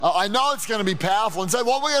I know it's going to be powerful. And so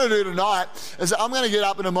what we're going to do tonight is I'm going to get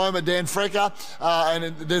up in a moment, Dan Frecker,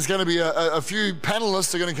 and there's going to be a few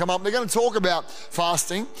panelists who are going to come up. They're going to talk about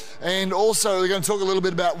fasting, and also they're going to talk a little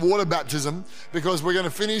bit about water baptism, because we're going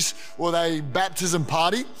to finish with a baptism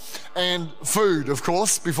party and food, of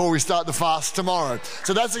course, before we start the fast tomorrow.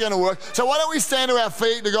 So that's going to work. So why don't we stand to our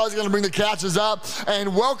feet? The guys are going to bring the couches up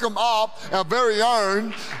and welcome up our very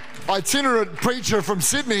own itinerant preacher from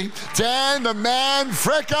Sydney, Dan the Man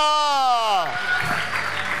Frecker.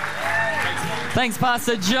 Thanks,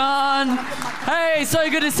 Pastor John. Hey, so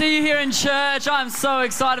good to see you here in church. I'm so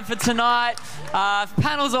excited for tonight.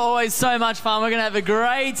 Panels are always so much fun. We're going to have a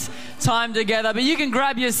great time together. But you can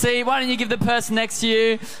grab your seat. Why don't you give the person next to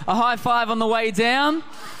you a high five on the way down?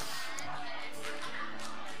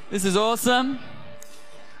 This is awesome.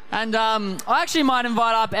 And I actually might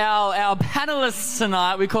invite up our panelists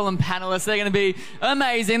tonight. We call them panelists. They're going to be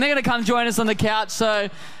amazing. They're going to come join us on the couch. So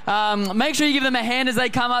make sure you give them a hand as they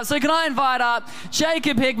come up. So can I invite up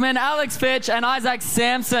Jacob Hickman, Alex Fitch, and Isaac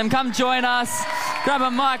Sampson. Come join us. Grab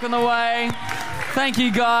a mic on the way. Thank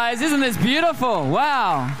you, guys. Isn't this beautiful?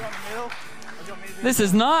 Wow. This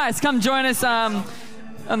is nice. Come join us on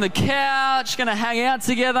the couch. Going to hang out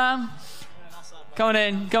together. Come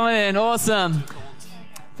on in. Awesome.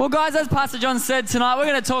 Well, guys, as Pastor John said, tonight we're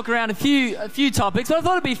going to talk around a few topics, but I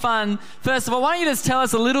thought it'd be fun. First of all, why don't you just tell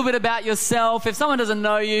us a little bit about yourself? If someone doesn't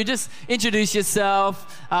know you, just introduce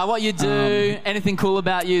yourself, what you do, anything cool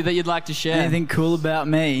about you that you'd like to share. Anything cool about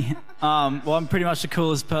me? Well, I'm pretty much the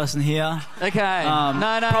coolest person here. Okay.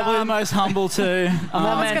 Probably the most humble too. Okay,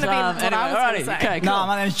 cool. No,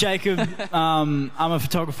 my name's Jacob. I'm a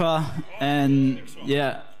photographer, and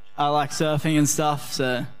yeah, I like surfing and stuff,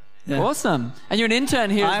 so... Yeah. Awesome. And you're an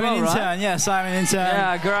intern here as well, right? I'm an intern, yes, I'm an intern.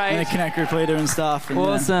 Yeah, great. I'm a Connect Group leader and stuff. And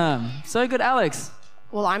awesome. So good, Alex.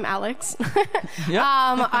 Well, I'm Alex. Yep.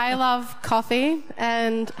 I love coffee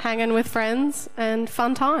and hanging with friends and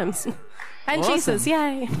fun times. And awesome. Jesus,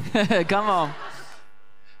 yay. Come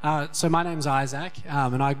on. So my name's Isaac,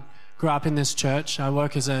 and I grew up in this church. I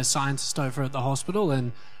work as a scientist over at the hospital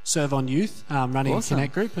and serve on youth, running a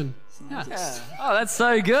Connect Group. And yeah. Oh, that's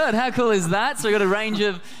so good. How cool is that? So we've got a range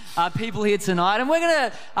of people here tonight, and we're going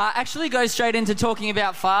to actually go straight into talking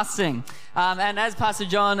about fasting. And as Pastor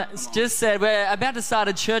John just said, we're about to start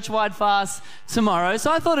a church-wide fast tomorrow,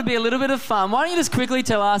 so I thought it'd be a little bit of fun. Why don't you just quickly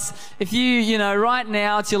tell us, if you know, right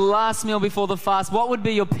now, it's your last meal before the fast, what would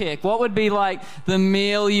be your pick? What would be like the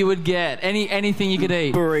meal you would get? Anything you could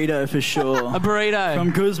eat? Burrito for sure. A burrito.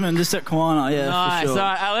 From Guzman, just at Kiwana, yeah, nice. for sure. All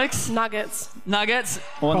right, Alex? Nuggets.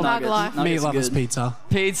 Or nuggets. Me loves pizza.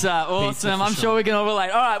 Pizza, awesome. Pizza I'm sure we can all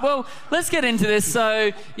relate. All right, well, let's get into this.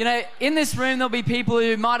 So, you know, in this room, there'll be people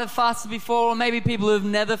who might have fasted before, or maybe people who've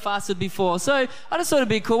never fasted before. So I just thought it'd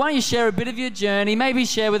be cool. Why don't you share a bit of your journey? Maybe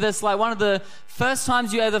share with us, like, one of the first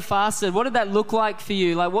times you ever fasted. What did that look like for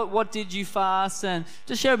you? Like, what did you fast? And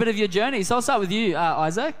just share a bit of your journey. So I'll start with you,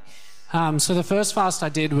 Isaac. So the first fast I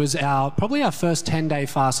did was probably our first 10-day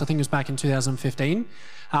fast. I think it was back in 2015.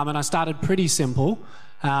 And I started pretty simple.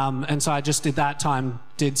 And so I just did that time,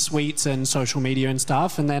 did sweets and social media and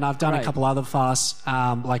stuff. And then I've done a couple other fasts,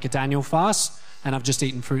 like a Daniel fast, and I've just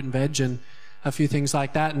eaten fruit and veg and a few things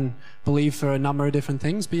like that, and believed for a number of different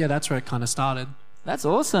things. But yeah, that's where it kind of started. That's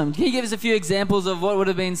awesome. Can you give us a few examples of what would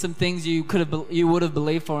have been some things you would have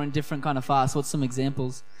believed for in different kind of fasts? What's some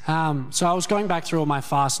examples? So I was going back through all my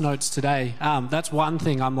fast notes today. That's one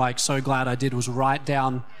thing I'm like so glad I did, was write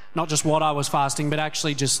down not just what I was fasting, but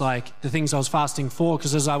actually just like the things I was fasting for.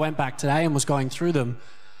 Because as I went back today and was going through them,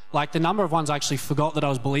 like the number of ones I actually forgot that I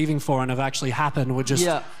was believing for and have actually happened were just,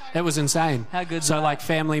 it was insane. How good? So like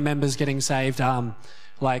family members getting saved,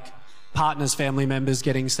 like partners, family members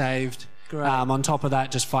getting saved. On top of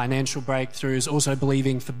that, just financial breakthroughs, also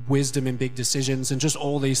believing for wisdom in big decisions, and just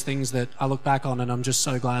all these things that I look back on and I'm just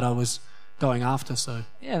so glad I was going after. So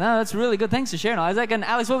yeah, no, that's really good. Thanks for sharing, Isaac. And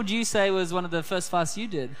Alex, what would you say was one of the first fasts you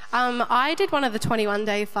did? I did one of the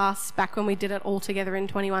 21-day fasts back when we did it all together in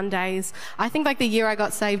 21 days. I think like the year I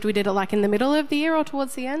got saved, we did it like in the middle of the year or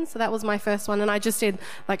towards the end. So that was my first one, and I just did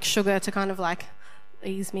like sugar to kind of like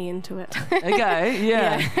ease me into it. Okay,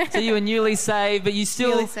 yeah. So you were newly saved, but you still,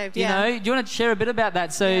 newly saved, you know, do you want to share a bit about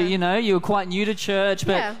that? So, you know, you were quite new to church,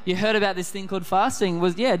 but you heard about this thing called fasting. Were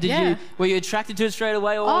you attracted to it straight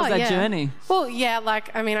away, or what was that journey? Well, yeah, like,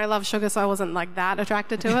 I mean, I love sugar, so I wasn't like that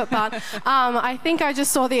attracted to it, but I think I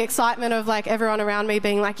just saw the excitement of like everyone around me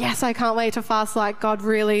being like, yes, I can't wait to fast, like God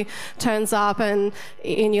really turns up and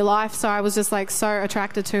in your life. So I was just like so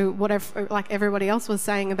attracted to whatever like everybody else was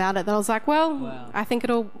saying about it that I was like, well, I think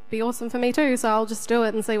it'll be awesome for me too. So I'll just do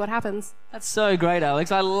it and see what happens. That's so great, Alex.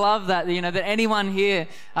 I love that, that anyone here,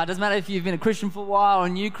 doesn't matter if you've been a Christian for a while or a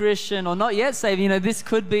new Christian or not yet saved, this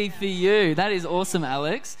could be for you. That is awesome,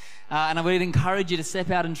 Alex. And I would encourage you to step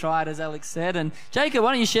out and try it, as Alex said. And Jacob,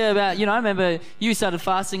 why don't you share about, I remember you started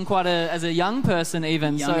fasting as a young person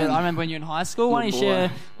even. So I remember when you were in high school. Why don't you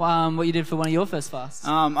share what you did for one of your first fasts?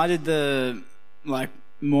 I did the,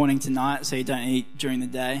 morning to night, so you don't eat during the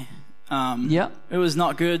day. It was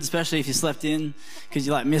not good, especially if you slept in, because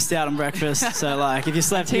you missed out on breakfast. So if you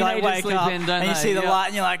slept, you wake up and you see the light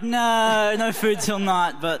and you're like, no food till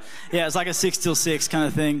night. But yeah, it's like a 6 till 6 kind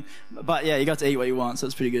of thing. But yeah, you got to eat what you want, so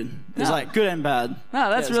it's pretty good. It was good and bad. No,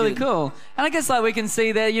 that's really cool. And I guess we can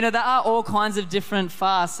see there, there are all kinds of different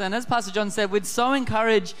fasts. And as Pastor John said, we'd so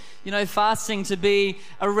encourage, fasting to be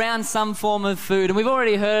around some form of food. And we've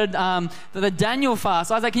already heard the Daniel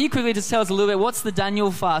fast. Isaac, can you quickly just tell us a little bit, what's the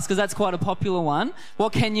Daniel fast? Because that's quite a popular one.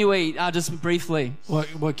 What can you eat, just briefly?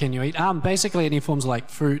 What can you eat? Basically any forms of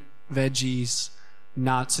fruit, veggies,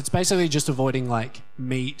 nuts. It's basically just avoiding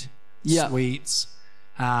meat, sweets.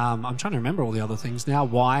 I'm trying to remember all the other things now.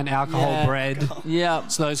 Wine, alcohol, bread. Yeah.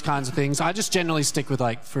 So those kinds of things. I just generally stick with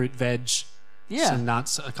fruit, veg, some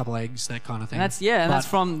nuts, a couple eggs, that kind of thing. And that's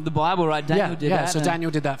from the Bible, right? Daniel did that. So Daniel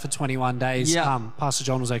did that for 21 days. Pastor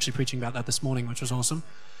John was actually preaching about that this morning, which was awesome.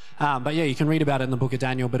 But you can read about it in the book of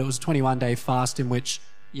Daniel, but it was a 21-day fast in which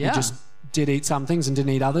he just did eat some things and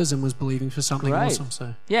didn't eat others and was believing for something awesome.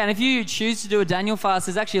 So yeah, and if you choose to do a Daniel fast,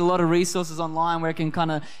 there's actually a lot of resources online where it can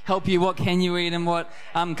kind of help you what can you eat and what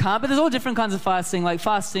can't. But there's all different kinds of fasting, like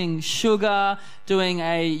fasting sugar, doing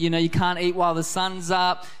you can't eat while the sun's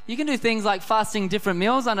up. You can do things like fasting different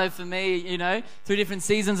meals. I know for me, through different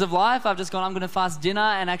seasons of life, I've just gone, I'm going to fast dinner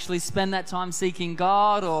and actually spend that time seeking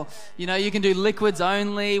God. Or, you can do liquids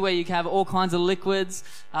only, where you can have all kinds of liquids.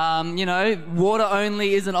 Water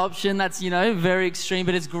only is an option. That's, very extreme,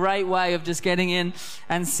 but it's a great way of just getting in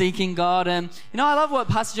and seeking God. And, I love what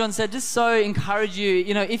Pastor John said, just so encourage you,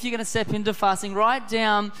 if you're going to step into fasting, write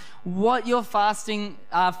down what you're fasting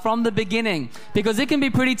from the beginning, because it can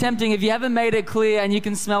be pretty tempting if you haven't made it clear and you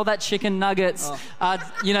can smell that chicken nuggets,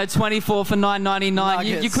 24 for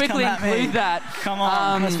 $9.99. You quickly include that. Come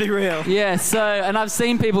on, let's be real. Yeah, and I've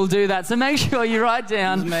seen people do that. So make sure you write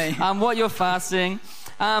down what you're fasting.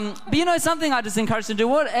 But something I just encourage you to do,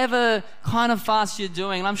 whatever kind of fast you're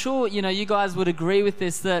doing, and I'm sure, you guys would agree with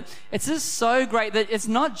this, that it's just so great that it's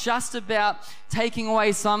not just about taking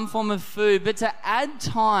away some form of food, but to add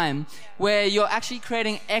time where you're actually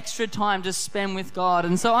creating extra time to spend with God.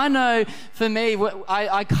 And so I know for me,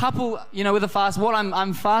 I couple, with a fast, what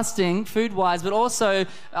I'm fasting food-wise, but also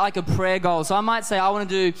like a prayer goal. So I might say I want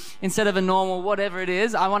to do, instead of a normal whatever it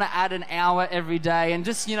is, I want to add an hour every day and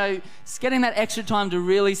just, getting that extra time to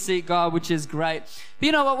really seek God, which is great. But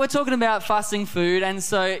you know what? We're talking about fasting food. And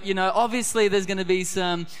so, obviously there's going to be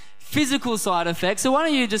some physical side effects. So why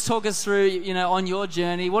don't you just talk us through, on your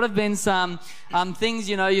journey, what have been some things,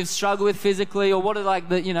 you've struggled with physically, or what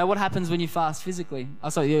are what happens when you fast physically? Oh,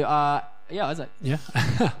 sorry, you, Isaac. Yeah,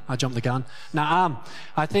 I jumped the gun. Now,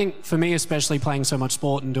 I think for me, especially playing so much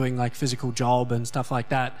sport and doing physical job and stuff like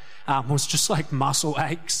that, was just muscle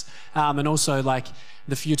aches. And also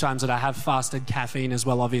the few times that I have fasted, caffeine as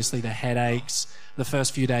well, obviously the headaches. The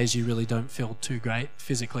first few days you really don't feel too great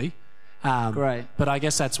physically. Great. But I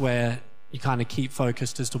guess that's where you kind of keep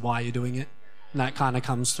focused as to why you're doing it. And that kind of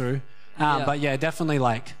comes through. But yeah, definitely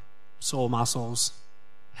sore muscles,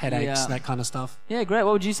 headaches, that kind of stuff. Yeah, great.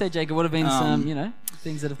 What would you say, Jacob? What have been some,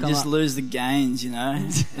 things that have come up? Just lose the gains,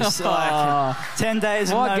 It's 10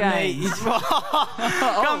 days of no meat.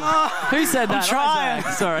 Come on. Who said that? I'm trying.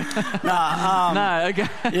 Sorry. No, okay.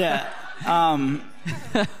 Yeah.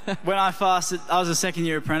 When I fasted, I was a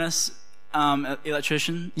second-year apprentice.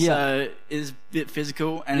 Electrician, so it's a bit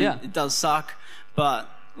physical and it does suck, but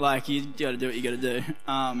you gotta do what you gotta do.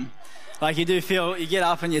 You do feel, you get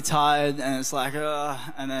up and you're tired and it's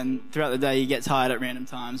and then throughout the day you get tired at random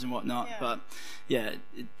times and whatnot, but it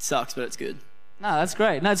sucks, but it's good. No, that's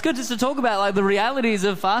great. No, it's good just to talk about the realities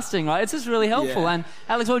of fasting, right? It's just really helpful. And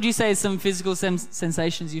Alex, what would you say is some physical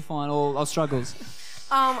sensations you find or struggles?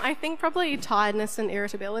 I think probably tiredness and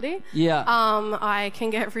irritability. Yeah. I can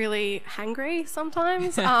get really hangry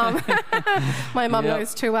sometimes. My mum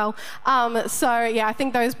knows too well. I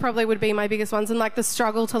think those probably would be my biggest ones, and the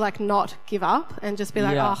struggle to not give up and just be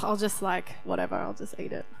I'll just whatever, I'll just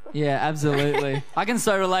eat it. Yeah, absolutely. I can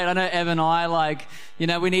so relate. I know Ev and I, like, you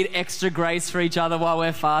know, we need extra grace for each other while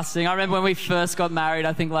we're fasting. I remember when we first got married,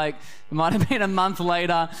 I think like it might have been a month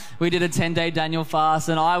later, we did a 10-day Daniel fast,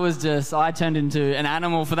 and I turned into an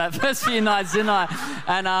animal for that first few nights, didn't I?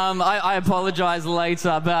 And I apologize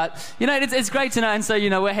later, but, you know, it's great to know. And so, you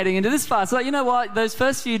know, we're heading into this fast. So, you know what? Those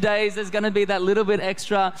first few days, there's going to be that little bit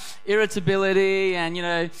extra irritability, and, you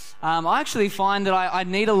know, I actually find that I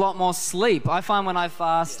need a lot more sleep. I find when I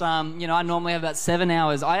fast, you know, I normally have about 7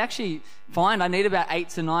 hours. I actually find I need about 8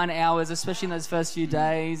 to 9 hours, especially in those first few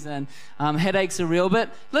days, and headaches are real. But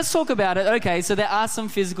let's talk about it. Okay, so there are some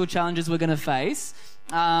physical challenges we're going to face.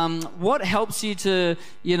 What helps you to,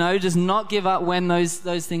 you know, just not give up when those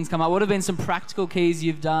things come up? What have been some practical keys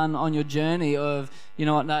you've done on your journey of, you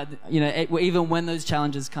know what, even when those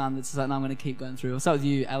challenges come, it's something I'm going to keep going through? I'll start with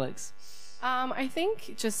you, Alex. I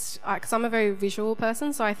think just because I'm a very visual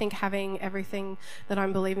person, so I think having everything that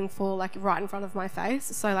I'm believing for like right in front of my face,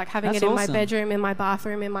 so like having it in my bedroom, in my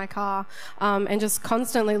bathroom, in my car, and just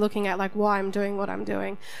constantly looking at like why I'm doing what I'm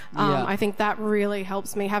doing. I think that really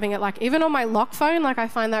helps me, having it like even on my lock phone. Like I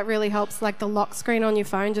find that really helps, like the lock screen on your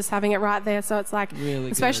phone, just having it right there, so it's like really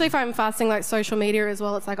especially if I'm fasting, like social media as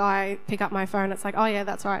well, it's like I pick up my phone, it's like, oh yeah,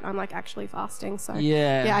 that's right, I'm like actually fasting. So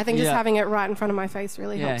yeah, I think just having it right in front of my face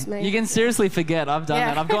really helps me. You can seriously forget. I've done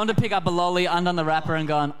that. I've gone to pick up a lolly, undone the wrapper, and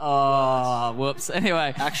gone, oh, whoops.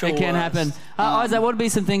 Anyway, it can happen. Isaac, what would be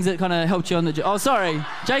some things that kind of helped you on the... Oh, sorry.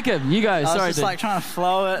 Jacob, you go. I was just like trying to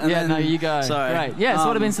flow it. And no, you go. Sorry. Great. Yeah, so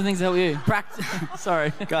what have been some things that help you?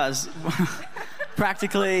 Sorry. Guys,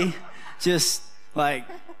 practically just like...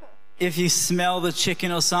 if you smell the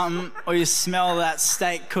chicken or something, or you smell that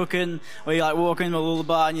steak cooking, or you like walk into a little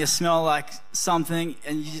bar and you smell like something,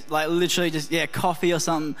 and you like literally just, coffee or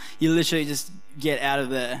something, you literally just get out of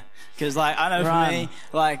there. Because like, I know for me,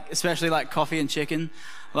 like, especially like coffee and chicken,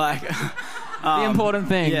 like... the important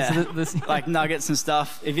things. Yeah, like nuggets and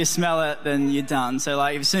stuff. If you smell it, then you're done. So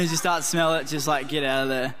like, as soon as you start to smell it, just like get out of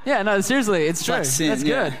there. Yeah, no, seriously, it's true. Like sin, that's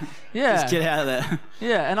good. Yeah. Just get out of there.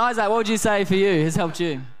 Yeah, and Isaac, what would you say for you has helped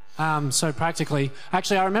you? So practically,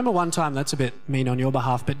 actually, I remember one time, that's a bit mean on your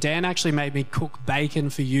behalf, but Dan actually made me cook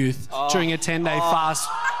bacon for youth during a 10-day fast.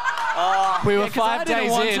 We were 5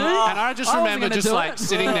 days in, and I just remember just like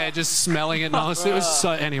sitting there, just smelling it. And it was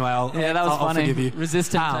so. Anyway, that was funny. I'll forgive you.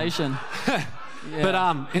 Resist temptation.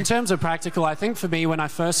 But in terms of practical, I think for me, when I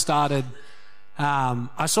first started,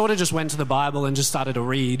 I sort of just went to the Bible and just started to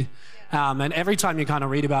read. And every time you kind of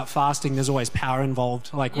read about fasting, there's always power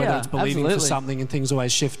involved, like whether it's believing for something and things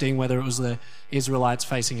always shifting, whether it was the Israelites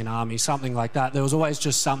facing an army, something like that. There was always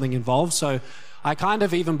just something involved. So I kind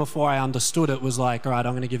of, even before I understood it, was like, all right,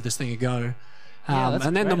 I'm going to give this thing a go.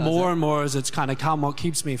 And then the more and more as it's kind of come, what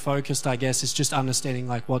keeps me focused, I guess, is just understanding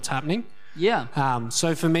like what's happening. Yeah.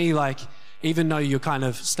 So for me, like, even though you're kind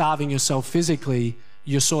of starving yourself physically,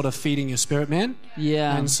 you're sort of feeding your spirit, man.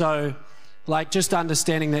 Yeah. And so... like just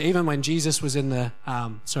understanding that even when Jesus was in the,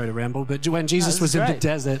 sorry to ramble, but when Jesus was in the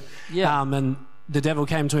desert, and the devil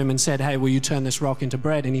came to him and said, hey, will you turn this rock into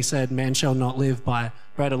bread? And he said, man shall not live by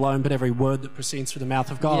bread alone, but every word that proceeds from the mouth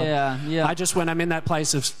of God. Yeah. I just, when I'm in that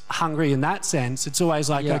place of hungry in that sense, it's always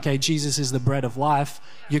like, okay, Jesus is the bread of life.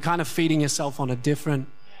 You're kind of feeding yourself on a different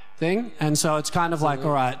thing. And so it's kind of like,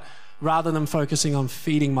 all right, rather than focusing on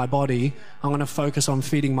feeding my body, I'm going to focus on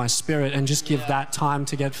feeding my spirit and just give that time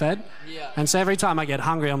to get fed. Yeah. And so every time I get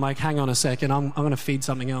hungry, I'm like, hang on a second, I'm going to feed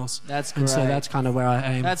something else. That's great. And so that's kind of where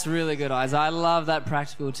I aim. That's really good, Isaac. I love that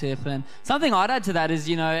practical tip. And something I'd add to that is,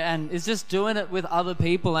 and is just doing it with other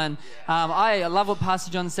people. And I love what Pastor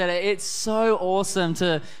John said. It's so awesome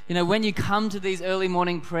to, when you come to these early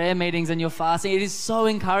morning prayer meetings and you're fasting, it is so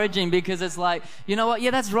encouraging because it's like, you know what? Yeah,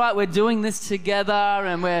 that's right. We're doing this together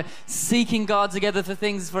and we're seeking God together for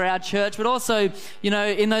things for our church, but also,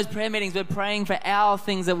 in those prayer meetings, we're praying for our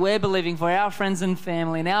things that we're believing for, our friends and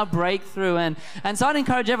family, and our breakthrough. And so I'd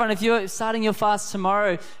encourage everyone, if you're starting your fast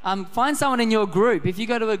tomorrow, find someone in your group. If you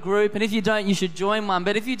go to a group, and if you don't, you should join one.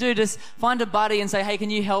 But if you do, just find a buddy and say, hey, can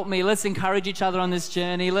you help me? Let's encourage each other on this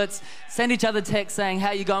journey. Let's send each other texts saying, how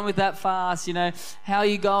are you going with that fast? How are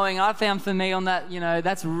you going? I found for me on that,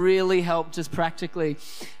 that's really helped just practically.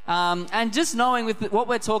 And just knowing with what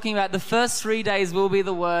we're talking about, the first 3 days will be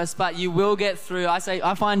the worst, but you will get through. I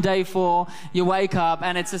find day 4, you wake up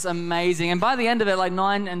and it's just amazing. And by the end of it, like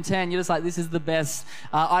 9 and 10, you're just like, this is the best.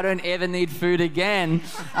 I don't ever need food again.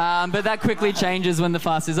 But that quickly changes when the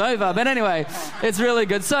fast is over. But anyway, it's really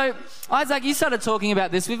good. So, Isaac, you started talking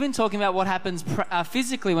about this. We've been talking about what happens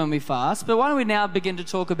physically when we fast, but why don't we now begin to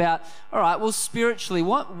talk about, all right, well, spiritually,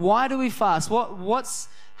 why do we fast? What's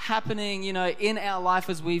happening, in our life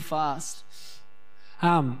as we fast?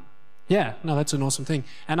 Yeah, no, that's an awesome thing.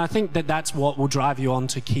 And I think that that's what will drive you on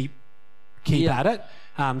to keep at it,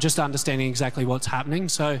 just understanding exactly what's happening.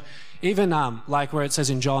 So even like where it says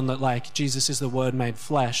in John that like Jesus is the Word made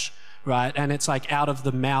flesh, right? And it's like out of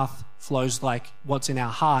the mouth flows like what's in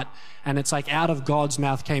our heart. And it's like out of God's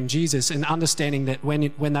mouth came Jesus, and understanding that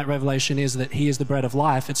when that revelation is that he is the bread of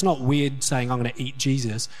life, it's not weird saying I'm going to eat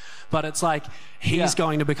Jesus, but it's like he's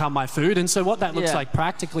going to become my food. And so what that looks like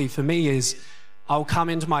practically for me is I'll come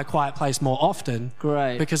into my quiet place more often.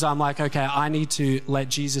 Great. Because I'm like, okay, I need to let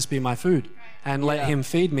Jesus be my food and let him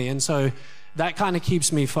feed me. And so that kind of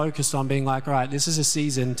keeps me focused on being like, all right, this is a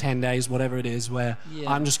season, 10 days, whatever it is, where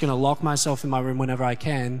I'm just going to lock myself in my room whenever I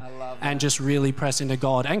can and just really press into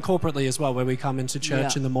God. And corporately as well, where we come into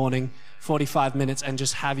church in the morning, 45 minutes, and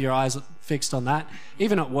just have your eyes fixed on that.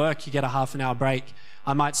 Even at work, you get a half an hour break.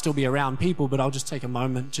 I might still be around people, but I'll just take a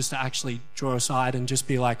moment just to actually draw aside and just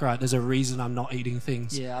be like, right, there's a reason I'm not eating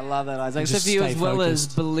things. Yeah, I love that, Isaac. So for you, as well as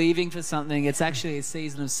believing for something, it's actually a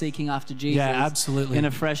season of seeking after Jesus. Yeah, absolutely. In a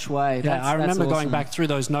fresh way. Yeah, I remember going back through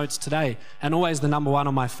those notes today, and always the number one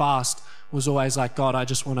on my fast was always like, God,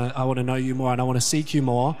 I want to know you more, and I want to seek you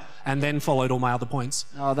more, and then followed all my other points.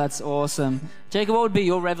 Oh, that's awesome. Jacob, what would be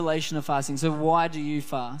your revelation of fasting? So why do you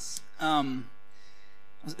fast?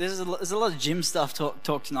 There's a lot of gym stuff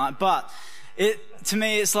talk tonight, but to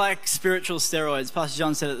me it's like spiritual steroids. Pastor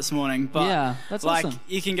John said it this morning, but yeah, that's like awesome.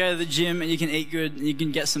 You can go to the gym and you can eat good and you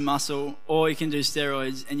can get some muscle, or you can do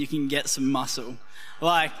steroids and you can get some muscle.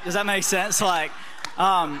 Like, does that make sense? Like,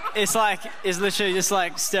 it's literally just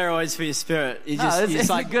like steroids for your spirit. It's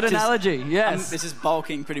like a good analogy. Yes, it's just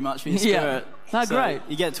bulking pretty much for your spirit. No, great.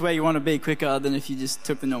 You get to where you want to be quicker than if you just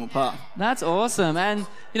took the normal path. That's awesome. And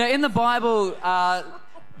in the Bible,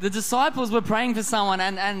 the disciples were praying for someone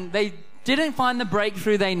and they didn't find the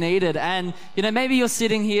breakthrough they needed. And, maybe you're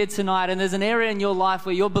sitting here tonight and there's an area in your life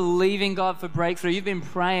where you're believing God for breakthrough. You've been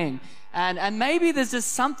praying. And maybe there's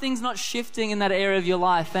just something's not shifting in that area of your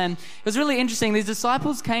life. And it was really interesting. These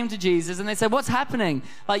disciples came to Jesus and they said, what's happening?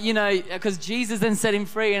 Like, because Jesus then set him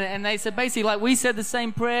free. And they said, basically, like, we said the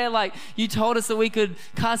same prayer. Like, you told us that we could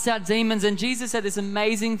cast out demons. And Jesus said this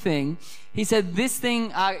amazing thing. He said, this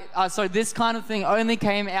kind of thing only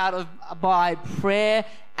came out by prayer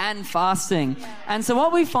and fasting. And so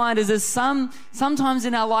what we find is there's sometimes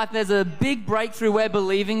in our life there's a big breakthrough we're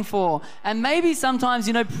believing for. And maybe sometimes,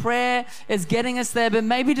 prayer is getting us there, but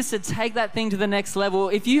maybe just to take that thing to the next level,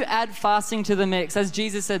 if you add fasting to the mix, as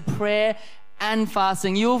Jesus said, prayer and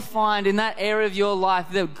fasting, you'll find in that area of your life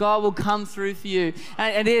that God will come through for you.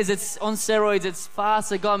 And it's on steroids, it's fast,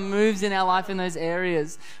 so God moves in our life in those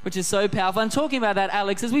areas, which is so powerful. And talking about that,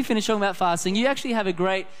 Alex, as we finish talking about fasting, you actually have a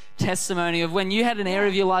great testimony of when you had an area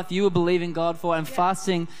of your life you were believing God for, and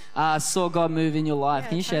fasting saw God move in your life.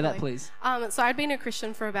 Can you share that, please? So I'd been a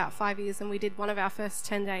Christian for about 5 years, and we did one of our first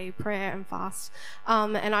 10-day prayer and fast.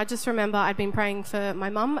 And I just remember I'd been praying for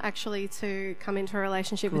my mum actually to come into a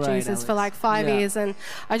relationship with Jesus, Alex, for like 5 years, and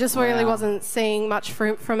I just really wasn't seeing much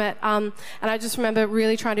fruit from it. And I just remember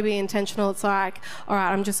really trying to be intentional. It's like, all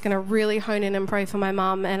right, I'm just going to really hone in and pray for my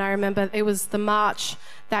mum. And I remember it was the March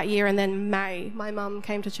that year, and then May, my mum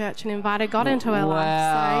came to church and invited God into her life.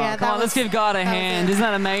 So, yeah, come on, let's give God a hand. Isn't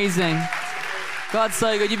that amazing? God's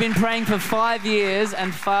so good. You've been praying for 5 years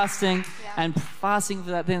and fasting and fasting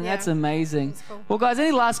for that thing. That's amazing. Cool. Well, guys,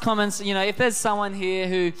 any last comments? If there's someone here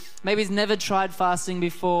who maybe has never tried fasting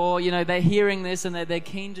before, they're hearing this and they're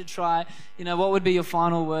keen to try, what would be your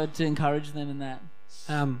final word to encourage them in that?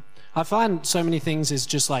 I find so many things is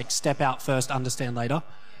just like step out first, understand later.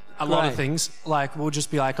 A lot of things, like we'll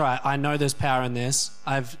just be like, all right, I know there's power in this.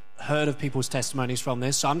 I've heard of people's testimonies from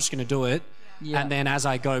this, so I'm just going to do it. Yeah. And then as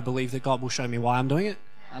I go, believe that God will show me why I'm doing it.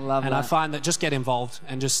 I love that. And I find that just get involved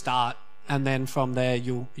and just start. And then from there,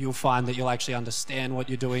 you'll find that you'll actually understand what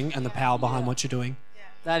you're doing and the power behind what you're doing.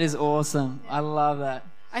 That is awesome. I love that.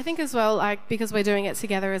 I think as well, like, because we're doing it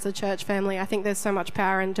together as a church family, I think there's so much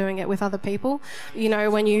power in doing it with other people.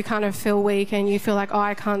 When you kind of feel weak and you feel like, oh,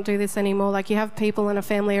 I can't do this anymore, like you have people in a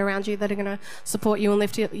family around you that are going to support you and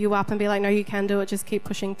lift you up and be like, no, you can do it, just keep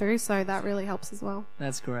pushing through. So that really helps as well.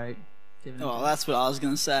 That's great. Oh, that's what I was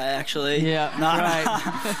going to say, actually. Yeah,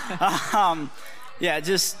 right. Yeah,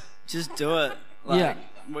 just do it. Like,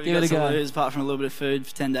 what have you got to lose apart from a little bit of food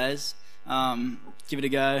for 10 days? Give it a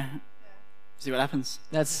go. see what happens.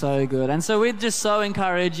 That's so good. And so we're just so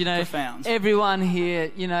encouraged, Profound. everyone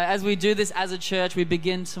here, as we do this as a church, we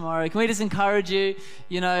begin tomorrow. Can we just encourage you,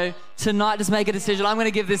 tonight just make a decision. I'm going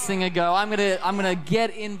to give this thing a go. I'm going to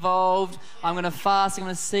get involved. I'm going to fast. I'm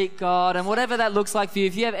going to seek God. And whatever that looks like for you,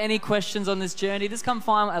 if you have any questions on this journey, just come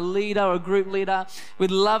find a leader or a group leader.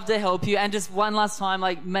 We'd love to help you. And just one last time,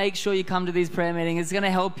 make sure you come to these prayer meetings. It's going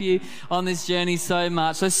to help you on this journey so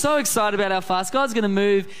much. So excited about our fast. God's going to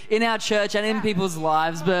move in our church and in people's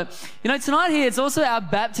lives. But, tonight here, it's also our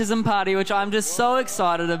baptism party, which I'm just so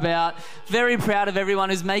excited about. Very proud of everyone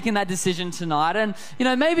who's making that decision tonight. And,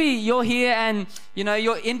 maybe you're here and,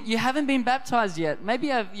 you haven't been baptized yet.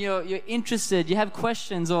 Maybe you're interested, you have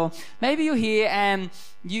questions, or maybe you're here and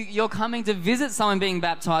you're coming to visit someone being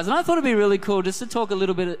baptized. And I thought it'd be really cool just to talk a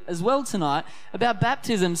little bit as well tonight about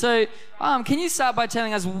baptism. So can you start by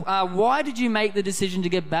telling us why did you make the decision to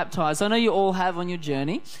get baptized? I know you all have on your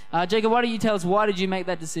journey. Jacob, why don't you tell us, why did you make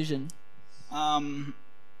that decision? To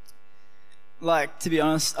be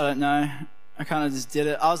honest, I don't know. I kind of just did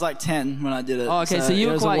it. I was 10 when I did it. Oh, okay, so you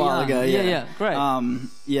were quite young. It was a while ago, yeah, great.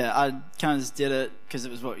 I kind of just did it because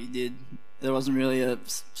it was what you did. There wasn't really a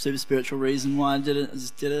super spiritual reason why I did it. I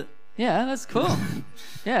just did it. Yeah, that's cool.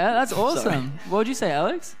 Yeah, that's awesome. Sorry. What would you say,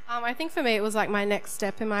 Alex? I think for me it was my next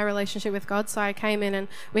step in my relationship with God. So I came in and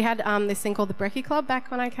we had this thing called the Brekkie Club back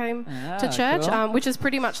when I came to church, cool. Which is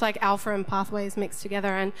pretty much like Alpha and Pathways mixed together.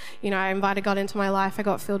 And, I invited God into my life. I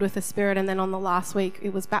got filled with the Spirit. And then on the last week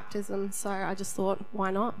it was baptism. So I just thought, why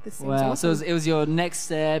not? This seems awesome. So it was your next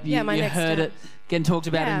step. You heard it getting talked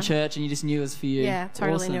about in church and you just knew it was for you. Yeah,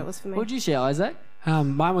 totally knew it was for me. What would you share, Isaac?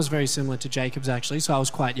 Mine was very similar to Jacob's, actually, so I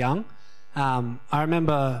was quite young. I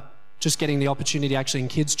remember just getting the opportunity, actually in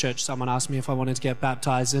kids' church, someone asked me if I wanted to get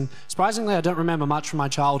baptized, and surprisingly I don't remember much from my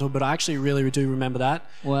childhood, but I actually really do remember that.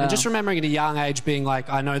 Wow. And just remembering at a young age being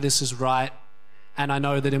I know this is right, and I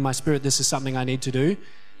know that in my spirit this is something I need to do.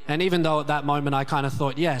 And even though at that moment I kind of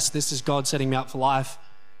thought, yes, this is God setting me up for life,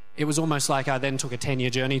 it was almost like I then took a 10-year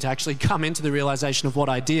journey to actually come into the realization of what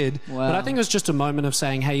I did. Wow. But I think it was just a moment of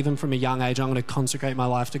saying, hey, even from a young age, I'm going to consecrate my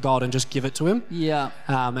life to God and just give it to Him. Yeah.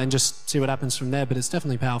 And just see what happens from there. But it's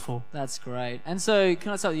definitely powerful. That's great. And so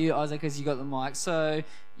can I start with you, Isaac, because you got the mic. So,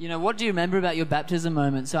 what do you remember about your baptism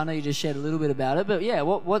moment? So I know you just shared a little bit about it, but yeah,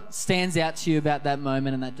 what stands out to you about that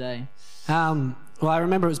moment and that day? Well, I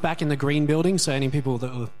remember it was back in the Green Building. So any people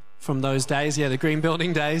that were from those days, the Green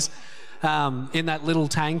Building days, in that little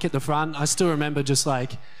tank at the front, I still remember just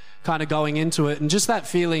kind of going into it and just that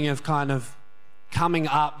feeling of kind of coming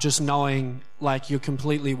up, just knowing you're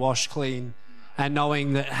completely washed clean and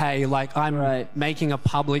knowing that, hey, I'm making a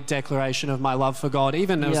public declaration of my love for God.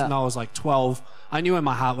 Even though I was 12, I knew in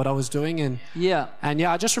my heart what I was doing. And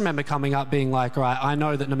I just remember coming up being right, I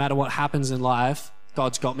know that no matter what happens in life,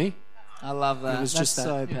 God's got me. I love that. That's just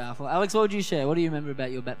so powerful. Alex, what would you share? What do you remember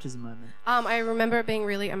about your baptism moment? I remember it being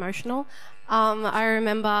really emotional. I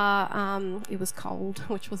remember it was cold,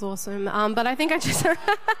 which was awesome. But I think I just...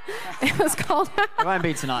 it was cold. It won't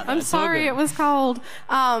be tonight, though. I'm sorry, it was cold.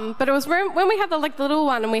 But it was when we had the little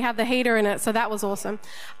one and we had the heater in it, so that was awesome.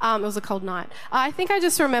 It was a cold night. I think I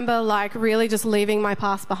just remember really just leaving my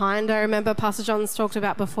past behind. I remember Pastor John's talked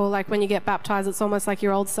about before, when you get baptized, it's almost like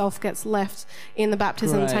your old self gets left in the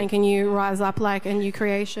baptism tank and you rise up like a new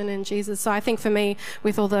creation in Jesus. So I think for me,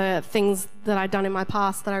 with all the things that I'd done in my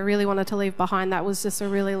past that I really wanted to leave behind, that was just a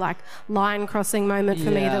really line crossing moment for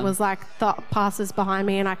me that was the past is behind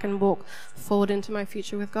me and I can walk forward into my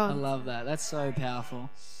future with God. I love that. That's so powerful.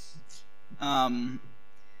 What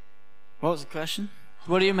was the question?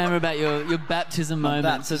 What do you remember about your baptism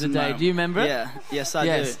moment of the day? Do you remember it? Yeah. Yes,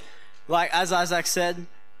 I do. As Isaac said,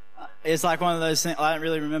 it's one of those things. I don't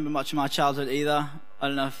really remember much of my childhood either. I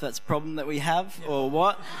don't know if that's a problem that we have or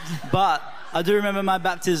what, but I do remember my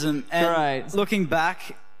baptism. And looking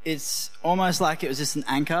back, it's almost like it was just an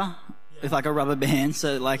anchor with a rubber band.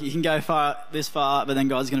 So you can go this far, but then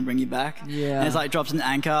God's going to bring you back. Yeah. And it's drops an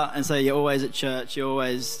anchor. And so you're always at church. You're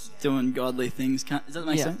always doing godly things. Does that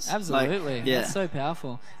make sense? Absolutely. That's so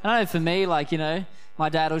powerful. And I know for me, my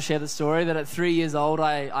dad will share the story that at 3 years old,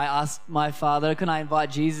 I asked my father, can I invite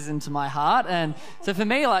Jesus into my heart? And so for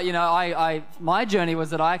me, my journey was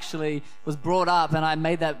that I actually was brought up and I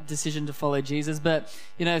made that decision to follow Jesus. But,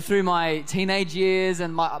 through my teenage years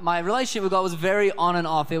and my relationship with God was very on and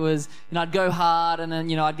off. It was, I'd go hard and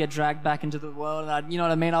then, I'd get dragged back into the world and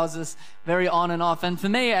I was just very on and off. And for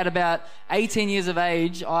me, at about 18 years of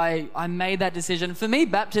age, I I made that decision. For me,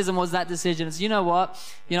 baptism was that decision. It's, you know what?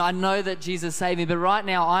 I know that Jesus saved me, but right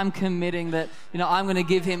now I'm committing that, I'm going to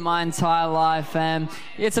give him my entire life. And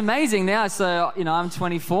it's amazing now. So, I'm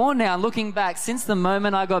 24 now. Looking back, since the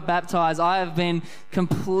moment I got baptized, I have been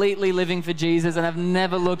completely living for Jesus and I've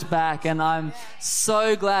never looked back. And I'm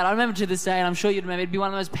so glad. I remember to this day, and I'm sure you'd remember, it'd be one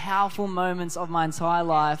of the most powerful moments of my entire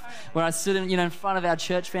life where I stood in front of our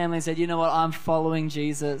church family and said, you know what, I'm following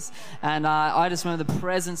Jesus. And I just remember the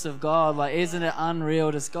presence of God. Like, isn't it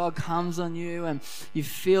unreal? Just God comes on you and you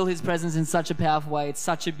feel his presence in such a powerful way. It's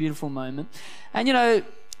such a beautiful moment. And,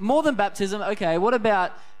 more than baptism, okay, what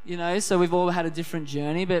about, so we've all had a different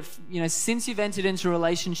journey, but, since you've entered into a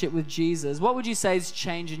relationship with Jesus, what would you say is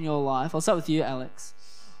changed in your life? I'll start with you, Alex.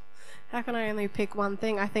 How can I only pick one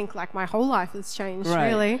thing? I think my whole life has changed, right.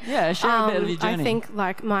 Really. Yeah, share a bit of your journey. I think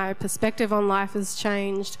my perspective on life has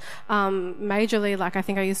changed majorly. I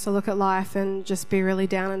think I used to look at life and just be really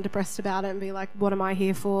down and depressed about it and be like, what am I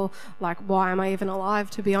here for? Why am I even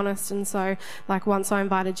alive, to be honest? And so once I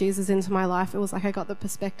invited Jesus into my life, it was I got the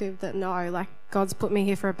perspective that no, God's put me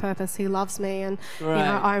here for a purpose. He loves me and right.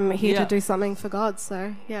 I'm here to do something for God.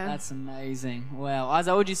 So yeah. That's amazing. Wow.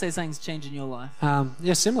 Isaac, would you say something's changed in your life?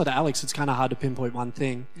 Similar to Alex, it's kind of hard to pinpoint one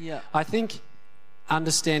thing. Yeah. I think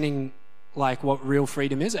understanding what real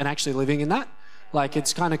freedom is and actually living in that.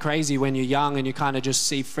 It's kind of crazy when you're young and you kind of just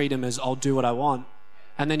see freedom as I'll do what I want.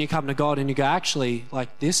 And then you come to God and you go, actually,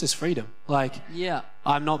 this is freedom. Yeah.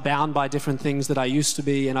 I'm not bound by different things that I used to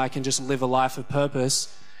be and I can just live a life of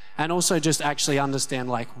purpose. And also just actually understand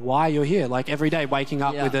why you're here. Every day waking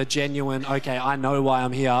up with a genuine, okay, I know why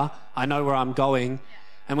I'm here. I know where I'm going.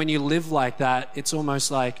 And when you live like that, it's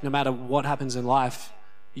almost no matter what happens in life,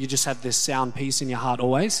 you just have this sound peace in your heart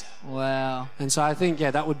always. Wow. And so I think,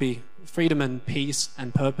 that would be freedom and peace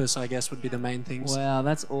and purpose, I guess, would be the main things. Wow,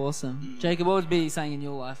 that's awesome. Jacob, what would be saying in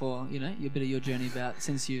your life or, a bit of your journey about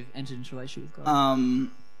since you've entered into a relationship with God?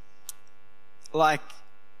 Like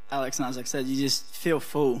Alex and Isaac said, you just feel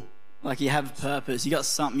full. You have purpose. You got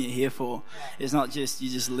something you're here for. It's not just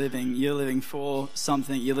you're just living. You're living for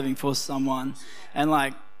something. You're living for someone.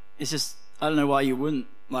 And it's just, I don't know why you wouldn't.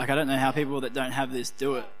 I don't know how people that don't have this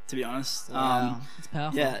do it, to be honest. Wow. It's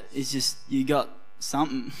powerful. Yeah, it's just, you got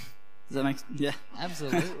something. Does that make sense? Yeah.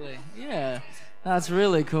 Absolutely. Yeah. That's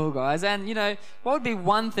really cool, guys. And, what would be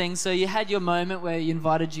one thing? So you had your moment where you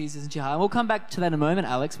invited Jesus into your heart. We'll come back to that in a moment,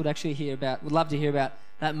 Alex. Would love to hear about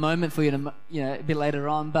that moment for you to, a bit later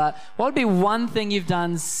on. But what would be one thing you've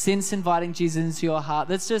done since inviting Jesus into your heart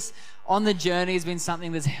that's just on the journey has been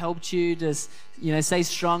something that's helped you just, stay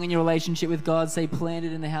strong in your relationship with God, stay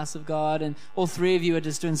planted in the house of God, and all three of you are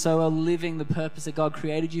just doing so well, living the purpose that God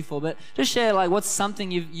created you for. But just share, what's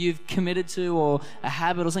something you've committed to, or a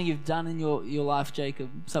habit, or something you've done in your life, Jacob.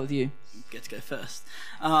 Start with you. Get to go first.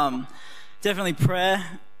 Definitely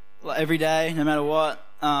prayer, every day, no matter what.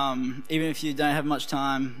 Even if you don't have much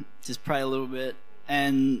time, just pray a little bit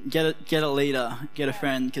and get a leader, get a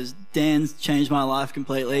friend, because Dan's changed my life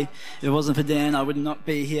completely. If it wasn't for Dan, I would not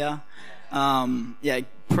be here.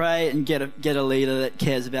 Pray and get a leader that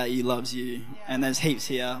cares about you, loves you, and there's heaps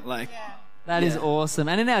here. That is awesome.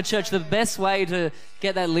 And in our church, the best way to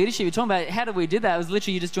get that leadership, you're talking about how did we do that? It was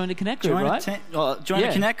literally you just joined a Connect group, right? Join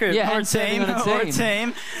a Connect group, or a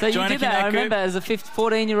team. So you did that. I remember as a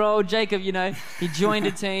 14-year-old, Jacob, you joined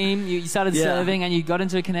a team, you started serving, and you got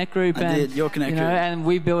into a Connect group. I did, your Connect group. And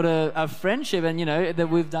we built a friendship, and, that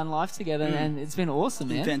we've done life together, and it's been awesome,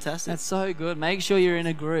 man. Fantastic. That's so good. Make sure you're in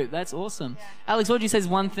a group. That's awesome. Yeah. Alex, what would you say is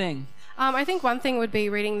one thing? I think one thing would be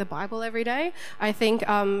reading the Bible every day. I think,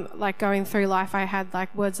 going through life, I had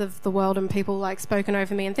words of the world and people spoken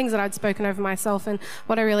over me and things that I'd spoken over myself. And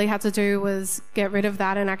what I really had to do was get rid of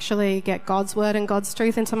that and actually get God's word and God's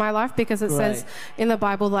truth into my life, because it says in the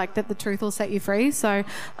Bible that the truth will set you free. So,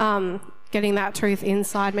 getting that truth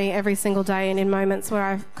inside me every single day, and in moments where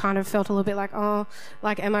I've kind of felt a little bit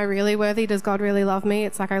am I really worthy? Does God really love me?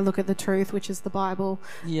 It's I look at the truth, which is the Bible,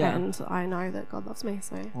 and I know that God loves me.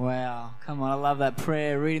 So wow, come on, I love that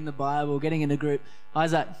prayer, reading the Bible, getting in a group.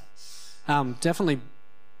 Isaac? Definitely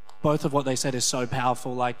both of what they said is so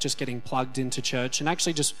powerful, just getting plugged into church and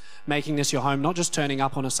actually just making this your home, not just turning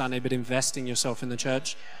up on a Sunday, but investing yourself in the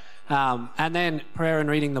church. And then prayer and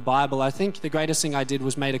reading the Bible. I think the greatest thing I did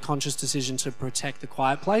was made a conscious decision to protect the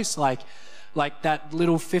quiet place. Like that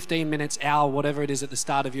little 15 minutes, hour, whatever it is at the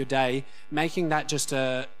start of your day, making that just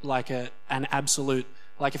an absolute,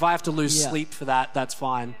 if I have to lose sleep for that, that's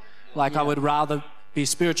fine. I would rather be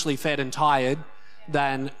spiritually fed and tired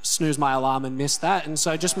than snooze my alarm and miss that. And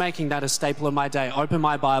so just making that a staple of my day, open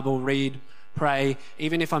my Bible, read pray,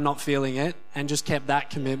 even if I'm not feeling it, and just kept that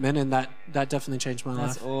commitment, and that definitely changed my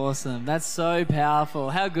life. That's awesome. That's so powerful.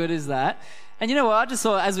 How good is that? And you know what? I just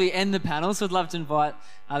thought as we end the panel, so I'd love to invite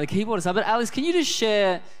the keyboardist up. But Alex, can you just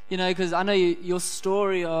share, because I know your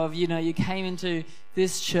story of, you came into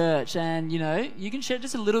this church and, you can share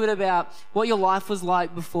just a little bit about what your life was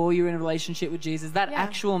like before you were in a relationship with Jesus, that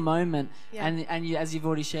actual moment. Yeah. And you, as you've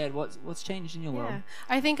already shared, what's changed in your world?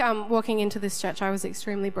 I think walking into this church, I was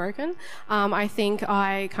extremely broken. I think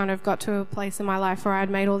I kind of got to a place in my life where I'd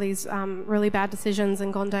made all these really bad decisions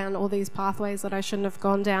and gone down all these pathways that I shouldn't have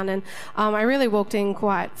gone down. And I really walked in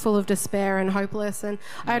quite full of despair and hopeless. And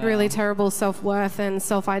I had really terrible self-worth and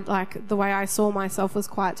the way I saw myself was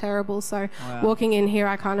quite terrible. So walking in here,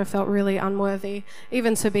 I kind of felt really unworthy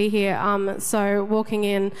even to be here. So walking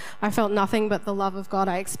in, I felt nothing but the love of God.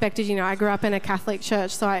 I expected, I grew up in a Catholic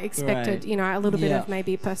church, so I expected, a little bit of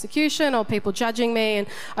maybe persecution or people judging me. And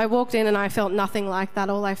I walked in and I felt nothing like that.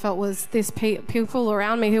 All I felt was this people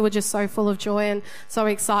around me who were just so full of joy and so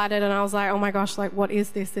excited. And I was like, oh my gosh, what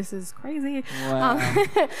is this? This is crazy. Wow.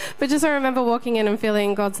 But just I remember walking in and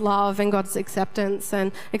feeling God's love and God's acceptance,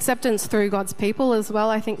 and acceptance through God's people as well,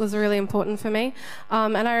 I think was really important for me.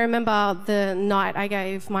 And I remember the night I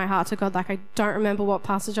gave my heart to God, I don't remember what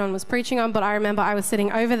Pastor John was preaching on, but I remember I was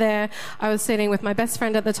sitting over there, I was sitting with my best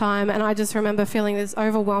friend at the time, and I just remember feeling this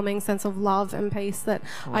overwhelming sense of love and peace that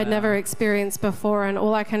I'd never experienced before, and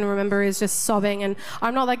all I can remember is just sobbing. And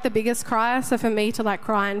I'm not the biggest crier, so for me to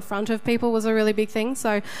cry in front of people was a really big thing.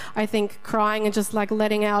 So I think crying and just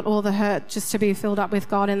letting out all the hurt just to be filled up with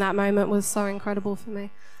God in that moment was so incredible for me.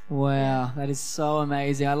 Wow, that is so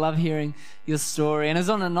amazing. I love hearing your story. And it was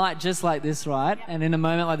on a night just like this, right? Yep. And in a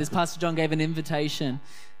moment like this, Pastor John gave an invitation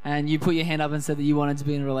and you put your hand up and said that you wanted to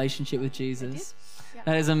be in a relationship with Jesus. Yep.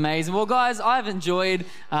 That is amazing. Well, guys, I've enjoyed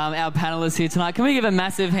our panelists here tonight. Can we give a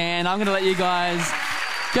massive hand? I'm going to let you guys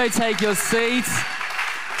go take your seats,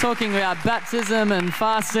 talking about baptism and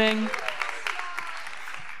fasting.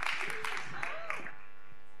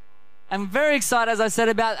 I'm very excited, as I said,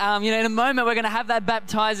 about, in a moment we're going to have that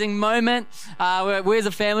baptizing moment where we as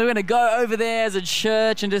a family, we're going to go over there as a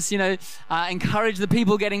church and just, encourage the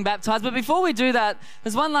people getting baptized. But before we do that,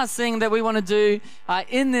 there's one last thing that we want to do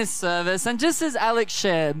in this service. And just as Alex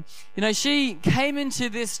shared, she came into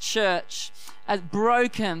this church as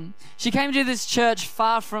broken. She came to this church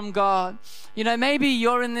far from God. Maybe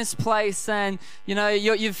you're in this place and,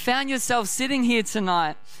 you've found yourself sitting here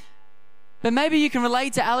tonight. But maybe you can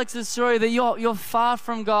relate to Alex's story that you're far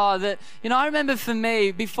from God. That, I remember for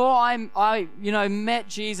me, before I met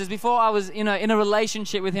Jesus, before I was, in a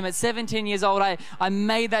relationship with him at 17 years old, I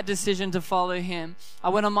made that decision to follow him. I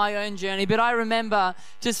went on my own journey. But I remember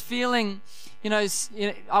just feeling,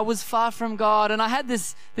 I was far from God, and I had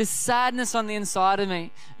this sadness on the inside of me.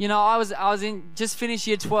 I was in just finished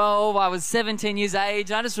year 12. I was 17 years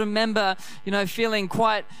age. I just remember, feeling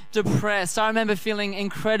quite depressed. I remember feeling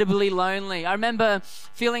incredibly lonely. I remember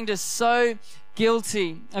feeling just so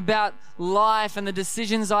guilty about life and the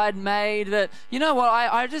decisions I'd made that,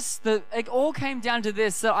 it all came down to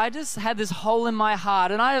this, that I just had this hole in my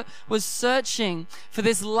heart, and I was searching for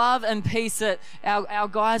this love and peace that our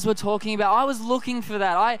guys were talking about. I was looking for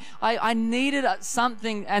that. I needed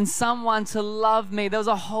something and someone to love me. There was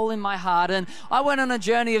a hole in my heart, and I went on a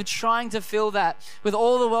journey of trying to fill that with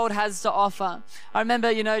all the world has to offer. I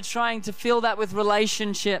remember, trying to fill that with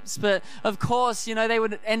relationships, but of course, they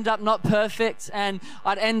would end up not perfect, and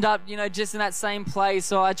I'd end up, just in that same place.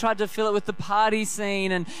 So I tried to fill it with the party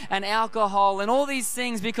scene and alcohol and all these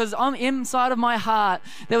things, because inside of my heart,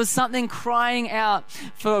 there was something crying out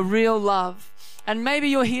for real love. And maybe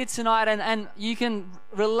you're here tonight and you can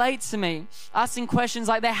relate to me, asking questions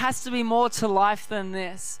like, there has to be more to life than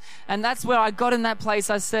this. And that's where I got in that place.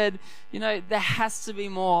 I said, there has to be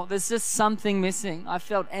more. There's just something missing. I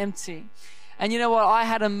felt empty. And you know what? I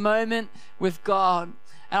had a moment with God,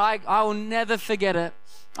 and I will never forget it.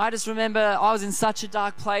 I just remember I was in such a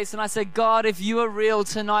dark place, and I said, God, if you are real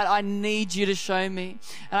tonight, I need you to show me.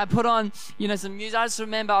 And I put on, some music. I just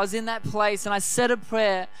remember I was in that place, and I said a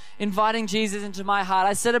prayer inviting Jesus into my heart.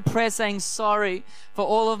 I said a prayer saying sorry for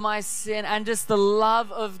all of my sin and just the love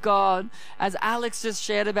of God. As Alex just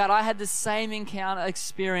shared about, I had the same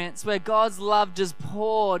experience where God's love just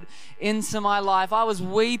poured into my life. I was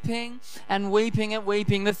weeping and weeping and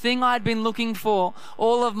weeping. The thing I'd been looking for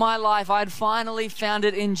all of my life, I'd finally found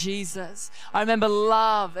it in Jesus. I remember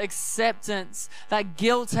love, acceptance, that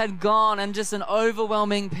guilt had gone, and just an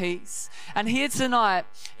overwhelming peace. And here tonight,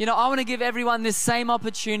 I want to give everyone this same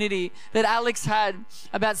opportunity that Alex had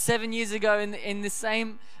about 7 years ago in the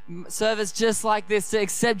same service just like this to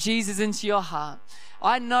accept Jesus into your heart.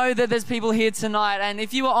 I know that there's people here tonight, and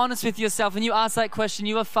if you are honest with yourself and you ask that question,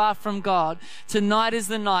 you are far from God. Tonight is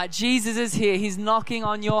the night. Jesus is here. He's knocking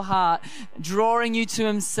on your heart, drawing you to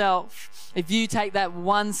himself if you take that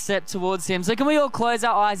one step towards him. So can we all close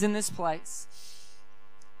our eyes in this place?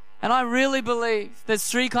 And I really believe there's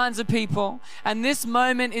three kinds of people, and this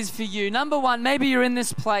moment is for you. Number one, maybe you're in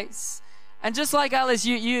this place, and just like Alice,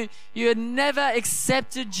 you had never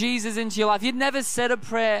accepted Jesus into your life. You'd never said a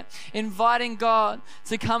prayer inviting God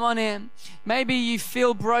to come on in. Maybe you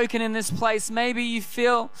feel broken in this place. Maybe you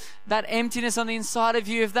feel that emptiness on the inside of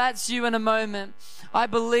you. If that's you in a moment, I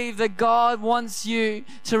believe that God wants you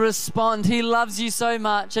to respond. He loves you so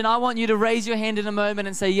much, and I want you to raise your hand in a moment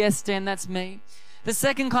and say, yes, Dan, that's me. The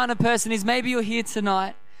second kind of person is maybe you're here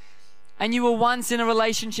tonight and you were once in a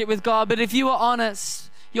relationship with God, but if you were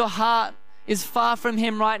honest, your heart is far from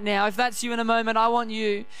him right now. If that's you in a moment, I want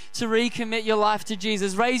you to recommit your life to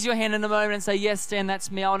Jesus. Raise your hand in a moment and say, yes, Dan,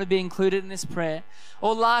 that's me. I want to be included in this prayer.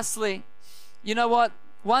 Or lastly, you know what?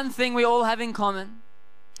 One thing we all have in common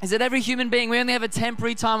is that every human being, we only have a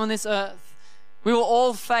temporary time on this earth. We will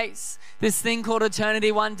all face this thing called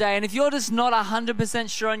eternity one day. And if you're just not 100%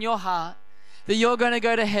 sure in your heart that you're going to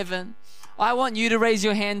go to heaven, I want you to raise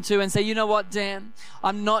your hand too and say, you know what, Dan,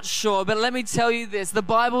 I'm not sure. But let me tell you this. The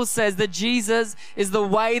Bible says that Jesus is the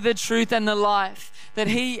way, the truth, and the life. That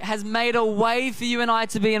he has made a way for you and I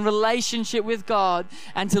to be in relationship with God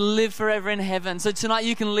and to live forever in heaven. So tonight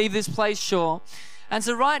you can leave this place sure. And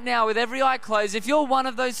so right now, with every eye closed, if you're one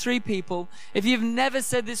of those three people, if you've never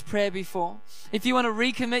said this prayer before, if you want to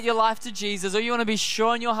recommit your life to Jesus, or you want to be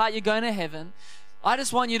sure in your heart you're going to heaven, I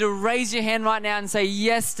just want you to raise your hand right now and say,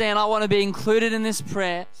 yes, Dan, I want to be included in this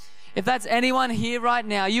prayer. If that's anyone here right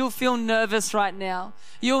now, you'll feel nervous right now.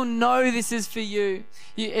 You'll know this is for you.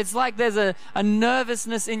 It's like there's a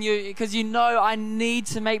nervousness in you because you know I need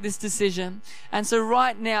to make this decision. And so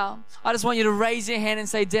right now, I just want you to raise your hand and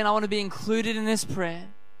say, Dan, I want to be included in this prayer.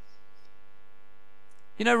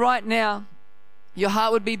 You know, right now, your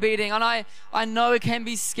heart would be beating. And I know it can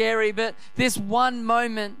be scary, but this one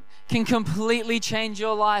moment can completely change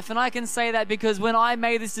your life. And I can say that because when I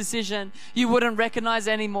made this decision, you wouldn't recognize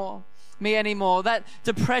me anymore. That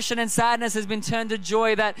depression and sadness has been turned to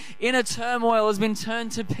joy. That inner turmoil has been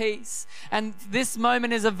turned to peace. And this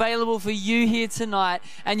moment is available for you here tonight,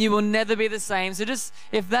 and you will never be the same. So just,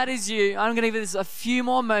 if that is you, I'm going to give this a few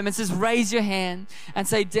more moments. Just raise your hand and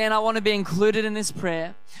say, Dan, I want to be included in this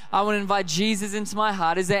prayer. I want to invite Jesus into my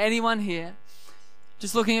heart. Is there anyone here?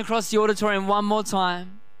 Just looking across the auditorium one more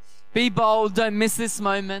time. Be bold. Don't miss this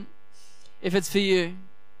moment if it's for you.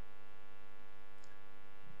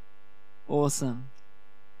 Awesome.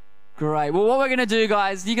 Great. Well, what we're going to do,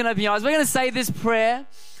 guys, you can open your eyes. We're going to say this prayer.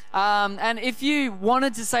 And if you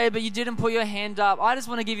wanted to say it, but you didn't put your hand up, I just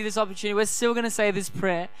want to give you this opportunity. We're still going to say this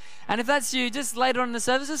prayer. And if that's you, just later on in the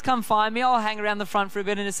service, just come find me. I'll hang around the front for a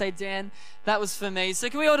bit and just say, Dan, that was for me. So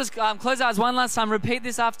can we all just close our eyes one last time? Repeat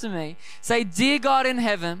this after me. Say, Dear God in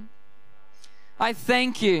heaven, I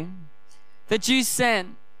thank you that you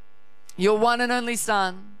sent your one and only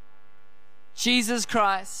Son, Jesus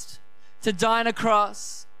Christ, to die on a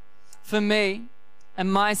cross for me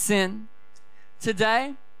and my sin.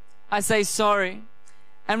 Today, I say sorry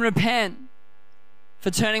and repent for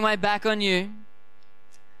turning my back on you.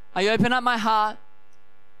 I open up my heart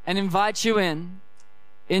and invite you in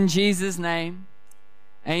Jesus' name.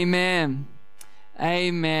 Amen.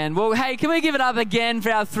 Amen. Well, hey, can we give it up again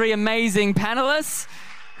for our three amazing panelists?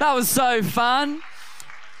 That was so fun.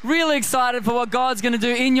 Really excited for what God's going to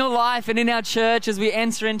do in your life and in our church as we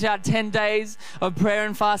enter into our 10 days of prayer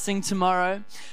and fasting tomorrow.